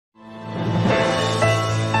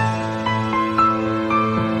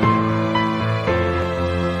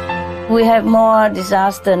we have more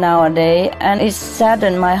disaster nowadays, and it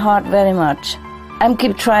saddened my heart very much. I'm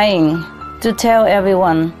keep trying to tell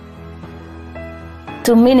everyone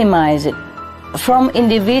to minimize it. From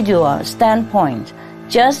individual standpoint,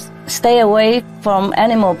 just stay away from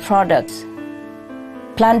animal products,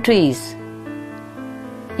 plant trees,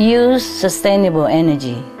 use sustainable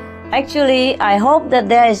energy. Actually, I hope that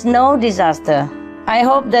there is no disaster. I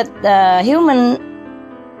hope that the human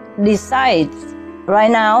decides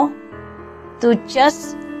right now to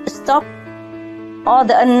just stop all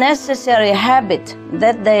the unnecessary habit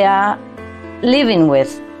that they are living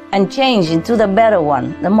with and change into the better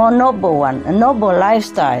one, the more noble one, a noble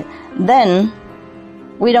lifestyle. Then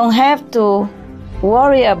we don't have to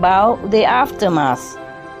worry about the aftermath.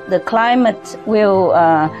 The climate will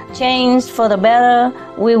change for the better.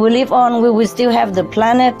 We will live on. We will still have the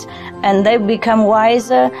planet, and they become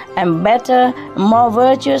wiser and better, more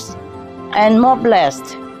virtuous, and more blessed.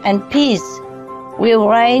 And peace will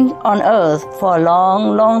reign on earth for a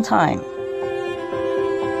long, long time.